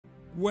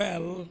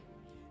well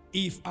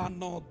if I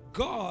know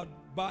God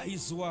by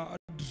his word,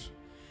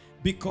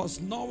 because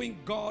knowing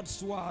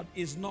God's word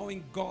is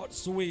knowing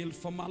God's will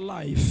for my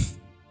life.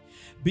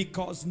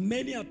 Because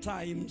many a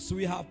times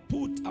we have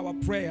put our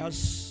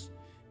prayers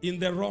in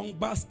the wrong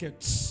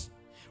baskets.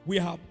 We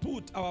have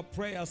put our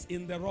prayers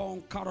in the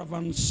wrong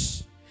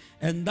caravans.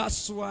 And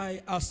that's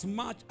why as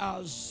much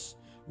as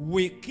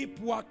we keep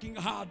working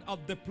hard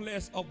at the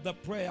place of the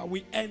prayer,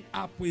 we end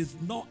up with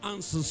no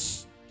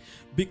answers.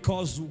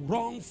 Because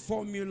wrong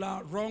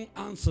formula, wrong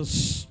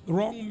answers,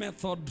 wrong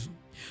method,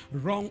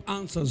 wrong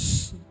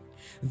answers.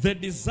 The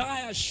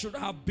desire should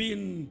have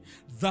been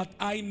that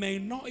I may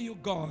know you,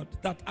 God,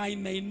 that I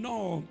may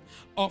know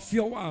of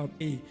your word.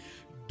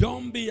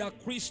 Don't be a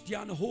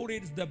Christian who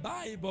reads the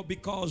Bible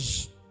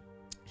because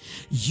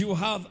you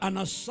have an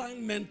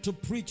assignment to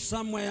preach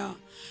somewhere.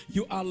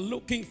 You are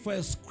looking for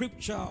a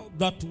scripture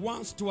that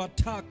wants to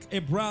attack a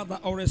brother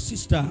or a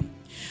sister.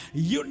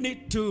 You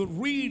need to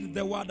read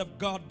the word of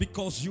God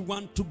because you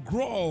want to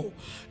grow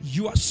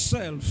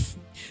yourself.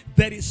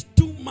 There is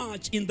too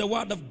much in the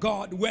word of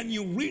God when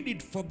you read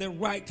it for the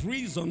right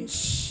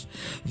reasons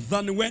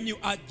than when you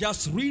are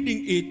just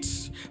reading it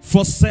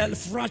for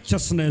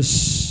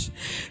self-righteousness.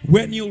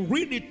 When you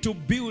read it to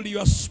build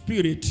your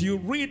spirit, you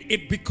read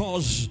it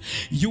because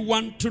you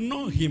want to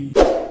know him.